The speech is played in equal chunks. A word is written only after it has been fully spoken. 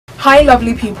Hi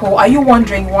lovely people, are you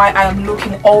wondering why I am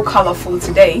looking all colorful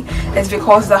today? It's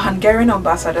because the Hungarian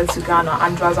ambassador to Ghana,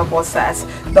 Andrazabal, says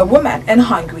the women in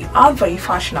Hungary are very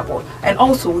fashionable, and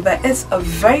also there is a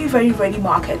very ready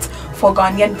market for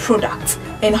Ghanaian products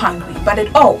in Hungary, but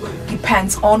it all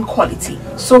depends on quality.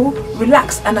 So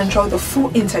relax and enjoy the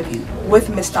full interview with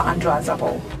Mr.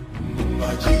 Andrazabal.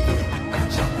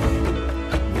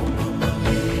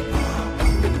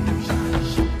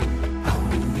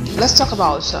 Let's talk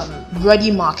about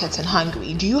ready markets in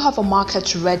Hungary. Do you have a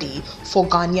market ready for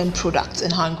Ghanaian products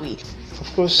in Hungary? Of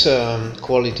course,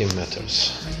 quality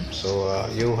matters. So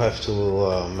you have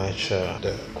to match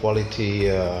the quality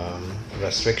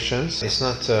restrictions. It's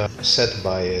not set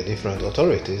by different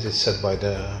authorities, it's set by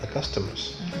the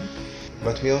customers.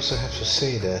 But we also have to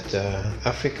say that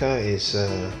Africa is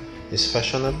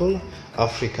fashionable.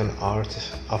 African art,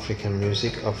 African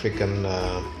music, African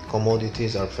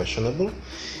commodities are fashionable.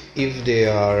 If they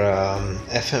are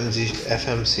FMCG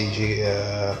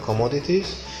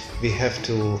commodities, we have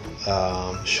to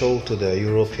show to the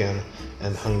European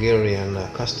and Hungarian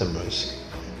customers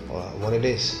what it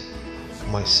is.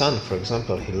 My son, for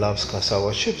example, he loves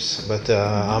cassava chips, but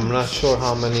I'm not sure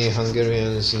how many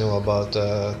Hungarians know about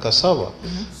cassava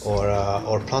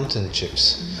or plantain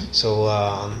chips. So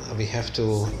we have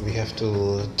to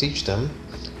teach them,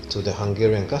 to the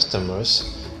Hungarian customers.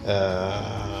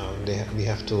 We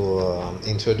have to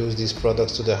introduce these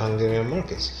products to the Hungarian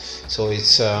markets. So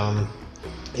it's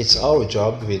our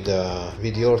job with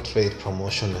your trade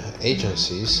promotion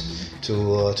agencies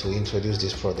to introduce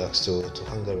these products to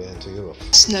Hungary and to Europe.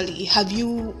 Personally, have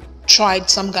you tried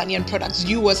some Ghanaian products? Do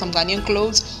you wear some Ghanaian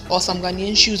clothes or some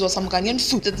Ghanaian shoes or some Ghanaian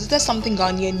food? Is there something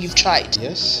Ghanaian you've tried?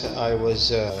 Yes, I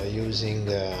was using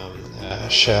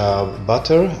Shea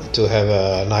butter to have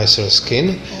a nicer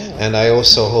skin, and I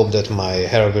also hope that my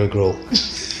hair will grow.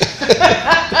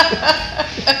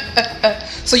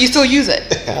 So you still use it?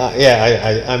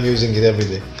 Yeah, I'm using it every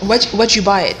day. Where'd you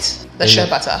buy it? The Shea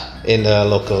butter? In the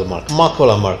local market,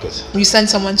 Makola market. You send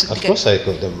someone to Of course I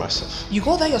got them myself. You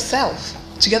go there yourself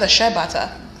to get the Shea butter?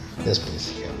 Yes,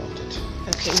 please. Yeah, about it.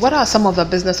 Okay, what are some of the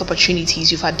business opportunities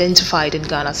you've identified in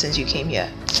Ghana since you came here?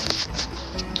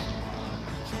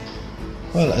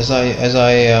 Well, as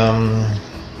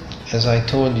I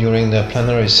told during the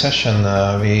plenary session,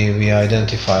 we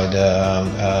identified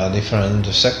different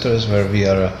sectors where we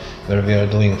are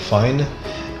doing fine.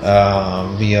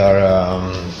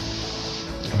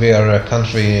 We are a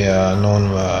country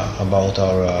known about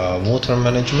our water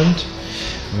management.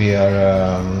 We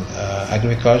are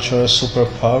agricultural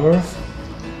superpower.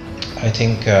 I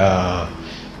think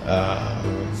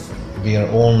we are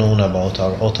all known about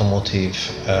our automotive,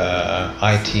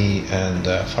 IT and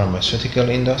pharmaceutical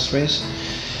industries.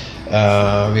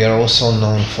 We are also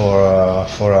known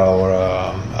for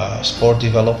our sport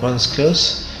development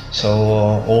skills. So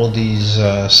all these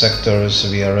sectors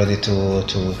we are ready to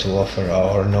offer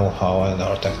our know-how and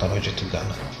our technology to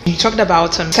Ghana. You talked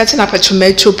about setting up a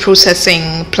tomato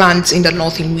processing plant in the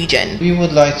northern region. We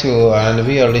would like to, and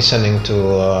we are listening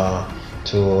to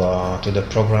the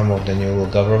program of the new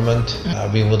government.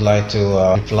 We would like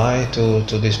to reply to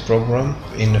this program.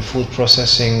 In food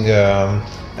processing,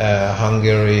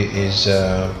 Hungary is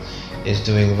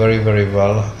doing very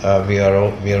well. We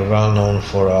are well known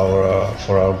for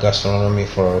our gastronomy,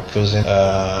 for our cuisine,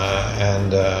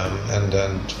 and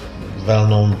well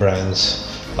known brands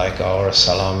like our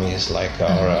salamis, like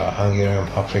our Hungarian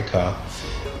paprika,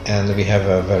 and we have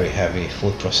a very heavy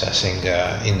food processing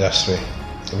industry.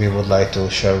 We would like to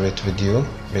share it with you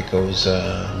because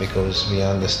we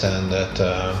understand that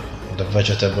the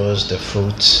vegetables, the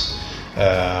fruits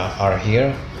are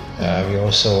here. We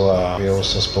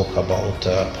also spoke about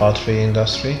poultry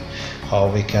industry.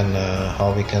 We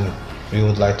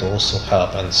would like to also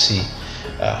help and see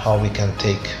how we can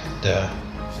take the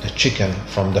chicken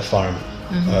from the farm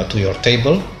to your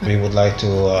table. We would like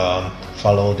to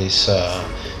follow this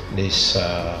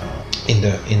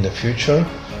in the future.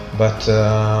 But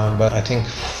I think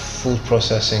food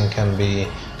processing can be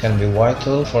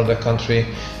vital for the country.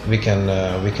 We can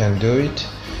do it,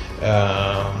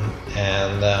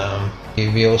 and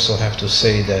we also have to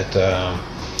say that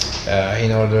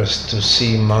in order to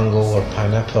see mango or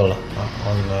pineapple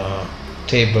on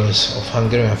tables of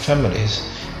Hungarian families,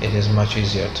 it is much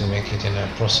easier to make it in a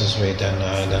processed way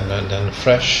than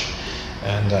fresh.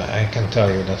 And I can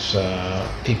tell you that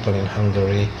people in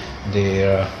Hungary,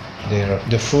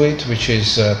 the fruit which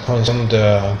is consumed,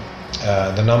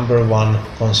 the number one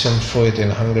consumed fruit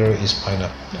in Hungary is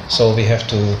pineapple. So we have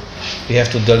to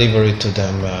deliver it to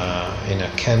them in a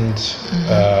canned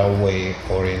way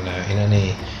or in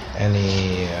any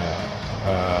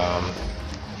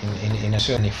in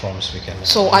any forms we can.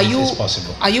 So it's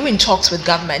possible. Are you in talks with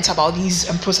government about these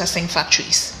processing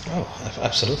factories? Oh,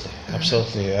 absolutely,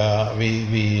 absolutely.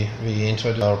 We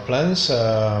introduce our plans.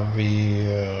 We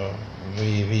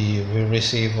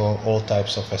receive all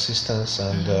types of assistance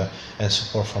and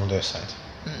support from their side.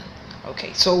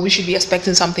 Okay, so we should be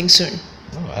expecting something soon.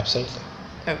 Oh, absolutely.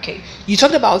 Okay, you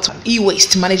talked about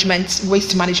waste management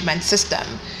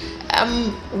system.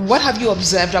 What have you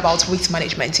observed about waste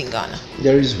management in Ghana?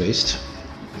 There is waste.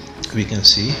 We can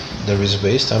see there is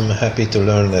waste. I'm happy to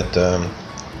learn that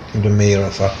the mayor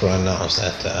of Accra announced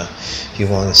that he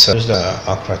wants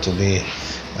Accra to be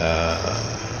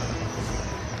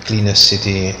cleanest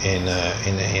city in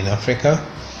Africa.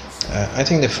 I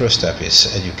think the first step is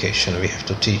education. We have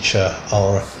to teach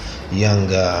our young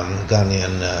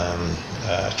Ghanaian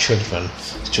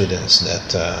students that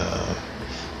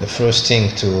the first thing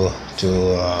to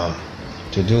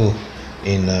do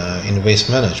in waste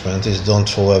management is don't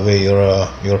throw away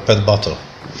your PET bottle.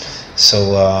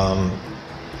 So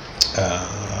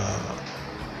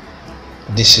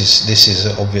this is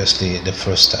obviously the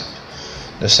first step.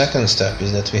 The second step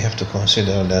is that we have to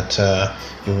consider that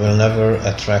you will never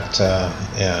attract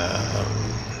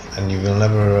and you will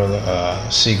never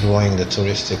see growing the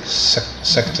touristic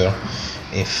sector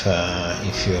if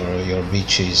your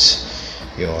beaches,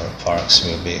 your parks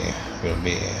will be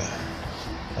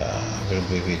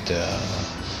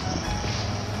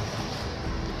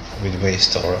with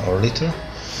waste or litter.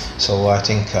 So I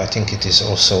think it is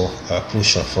also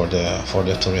crucial for the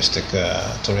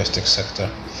touristic sector.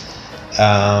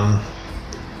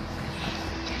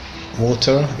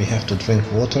 Water, we have to drink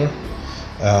water.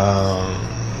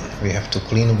 We have to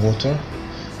clean water,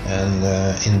 and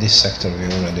in this sector we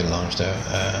already launched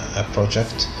a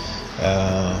project.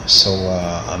 So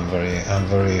I'm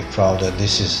very proud that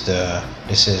this is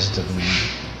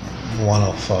one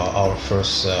of our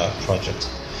first projects.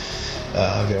 We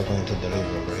are going to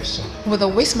deliver very soon. With the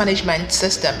waste management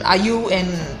system, are you in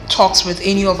talks with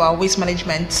any of our waste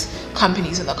management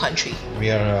companies in the country? We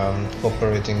are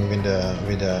cooperating with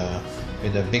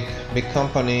a big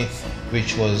company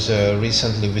which was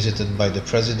recently visited by the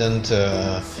president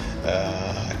a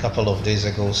couple of days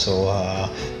ago. So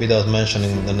without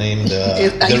mentioning the name,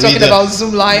 are you talking about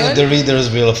Zoom Lion? The readers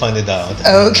will find it out.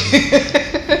 Okay.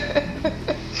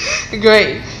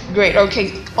 Great.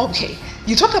 Okay.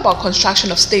 You talked about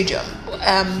construction of stadium.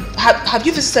 Have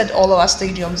you visited all of our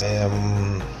stadiums?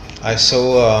 I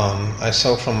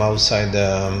saw from outside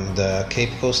the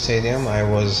Cape Coast Stadium. I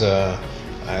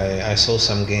saw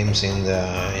some games in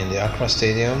the Accra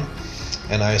Stadium,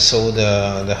 and I saw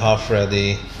the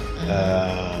half-ready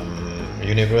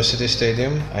University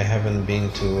Stadium. I haven't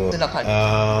been to.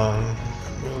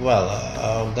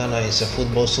 Ghana is a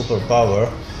football superpower.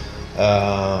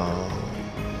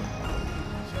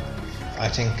 I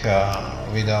think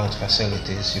without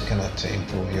facilities you cannot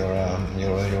improve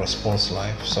your sports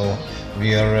life. So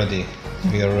we are ready.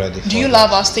 Do you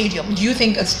love our stadium? Do you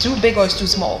think it's too big or it's too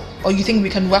small, or you think we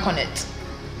can work on it?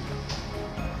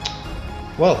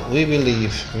 Well, we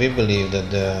believe that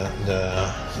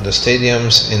the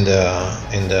stadiums in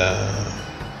the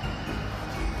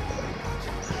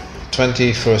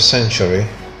 21st century,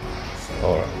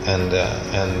 and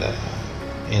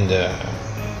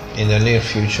in the near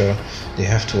future, they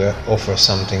have to offer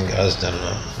something else than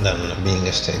being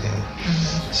a stadium.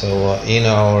 Mm-hmm. So in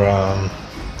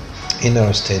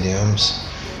our stadiums,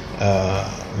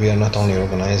 we are not only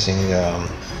organizing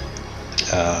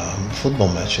football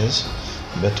matches,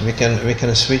 but we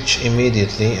can switch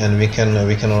immediately, and we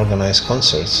can organize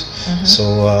concerts. Mm-hmm.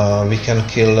 So we can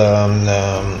kill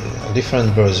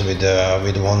different birds with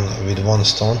one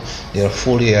stone. They are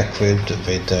fully equipped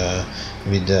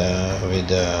with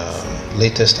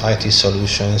latest IT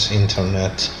solutions,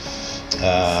 internet,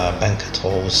 banquet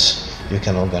halls. You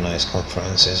can organize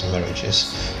conferences,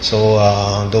 marriages. So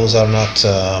those are not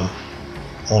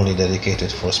only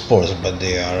dedicated for sports, but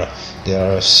they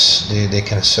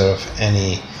can serve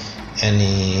any.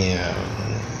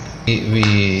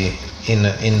 We in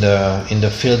the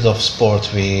field of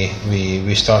sport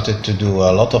we started to do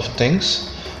a lot of things.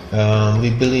 We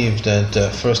believe that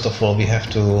first of all we have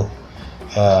to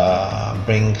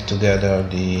bring together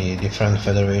the different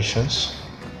federations,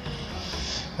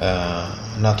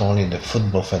 not only the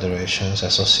football federations,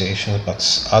 associations, but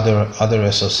other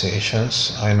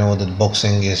associations. I know that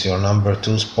boxing is your number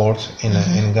 2 sport in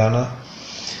Ghana,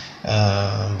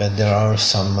 but there are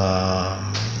some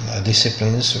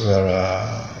disciplines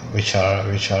which are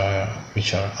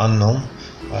unknown.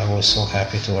 I was so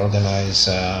happy to organize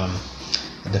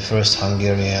the first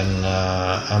Hungarian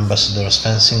Ambassador's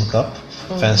Fencing Cup.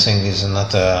 Fencing is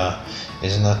not a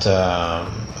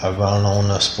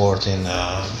well-known sport in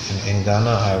Ghana.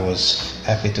 I was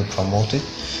happy to promote it.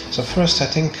 So first, I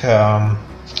think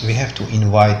we have to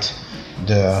invite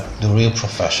the real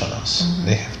professionals.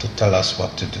 They have to tell us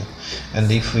what to do, and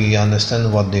if we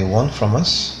understand what they want from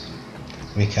us,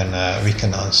 we can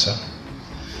answer.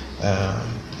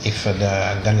 If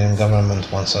the Ghanaian government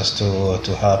wants us to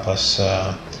help us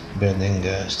building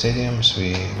stadiums,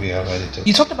 we are ready to.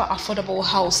 You talked about affordable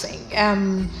housing,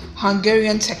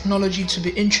 Hungarian technology to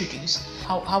be introduced.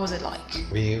 How was it like?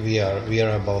 We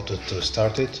are about to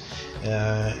start it.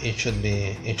 It should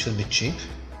be cheap.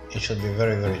 It should be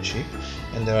very, very cheap,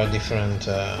 and there are different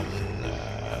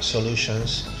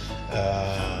solutions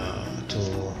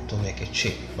to make it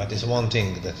cheap. But it's one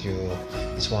thing.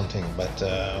 But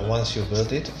once you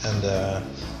build it, and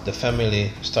the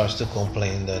family starts to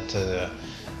complain that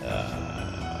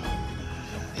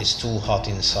it's too hot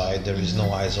inside, there is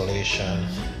no isolation.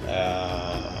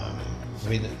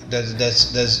 That's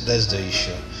the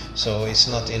issue. So it's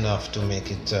not enough to make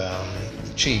it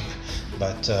cheap,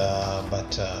 but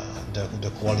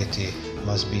the quality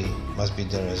must be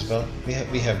there as well.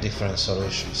 We have different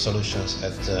solutions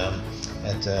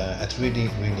at really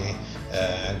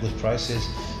good prices.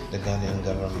 The Ghanaian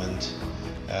government,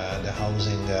 the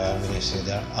housing ministry,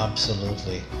 they are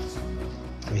absolutely.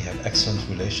 We have excellent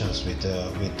relations with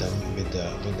the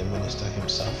minister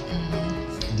himself.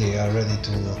 They are ready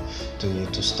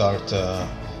to start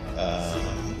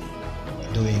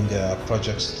doing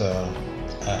projects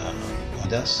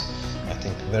with us. I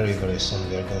think very, very soon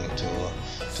we are going to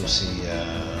see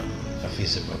a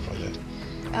feasible project.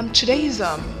 Today's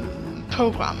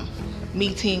program,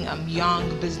 meeting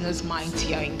young business minds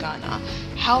here in Ghana.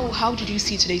 How did you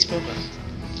see today's program?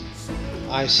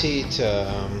 I see it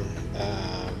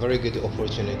very good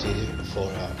opportunity for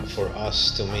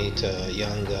us to meet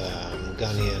young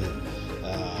Ghanaian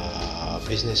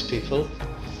business people,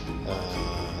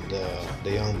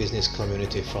 the young business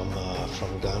community from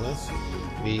Ghana.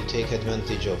 We take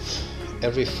advantage of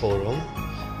every forum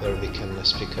where we can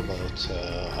speak about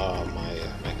my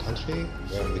country,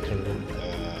 where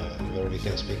we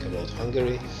can speak about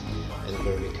Hungary, and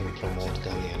where we can promote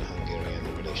Ghanaian-Hungarian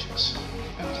relations.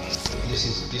 This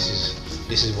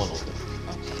is one of them.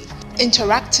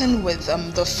 Interacting with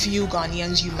the few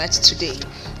Ghanaians you met today,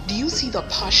 do you see the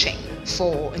passion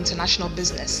for international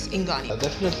business in Ghana?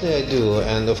 Definitely I do,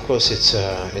 and of course it's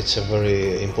a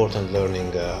very important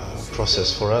learning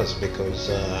process for us, because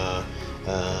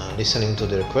listening to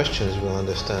their questions we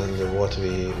understand what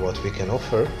we can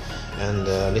offer, and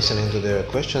listening to their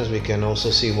questions we can also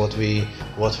see what we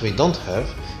don't have,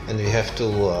 and we have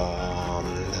to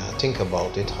think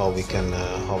about it, how we can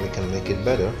make it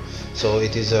better. So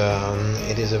it is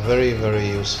a very, very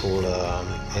useful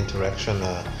interaction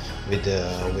with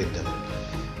them.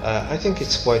 I think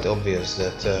it's quite obvious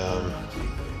that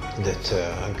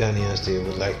Ghanaians, they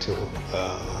would like to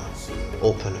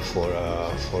open for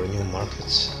new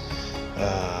markets.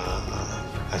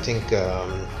 I think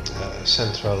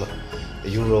Central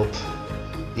Europe,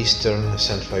 Eastern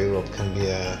Central Europe can be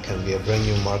a brand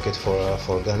new market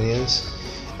for Ghanaians.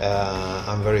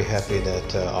 I'm very happy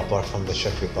that apart from the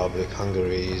Czech Republic,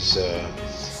 Hungary is.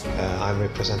 I'm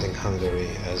representing Hungary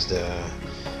as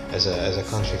a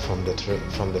country from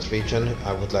that region.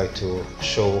 I would like to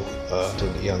show to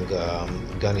the young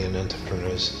Ghanaian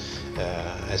entrepreneurs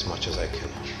as much as I can.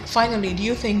 Finally, do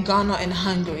you think Ghana and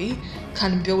Hungary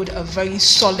can build a very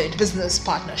solid business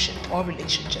partnership or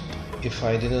relationship? If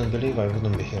I didn't believe, I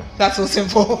wouldn't be here. That's so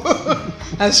simple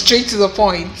and straight to the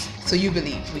point. So you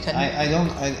believe we can? I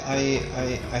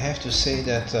have to say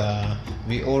that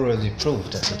we already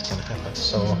proved that it can happen.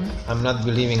 So I'm not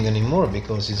believing anymore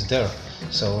because it's there.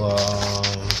 So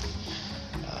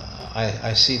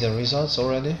I see the results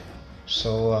already.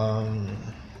 So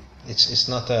it's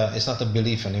not a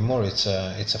belief anymore. It's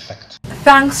a fact.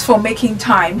 Thanks for making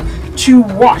time to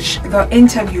watch the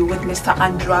interview with Mr.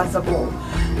 Andrazabor.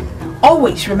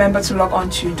 Always remember to log on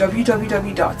to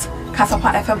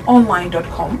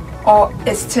www.kasapafmonline.com or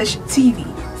Istish TV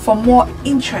for more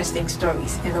interesting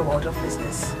stories in the world of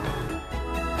business.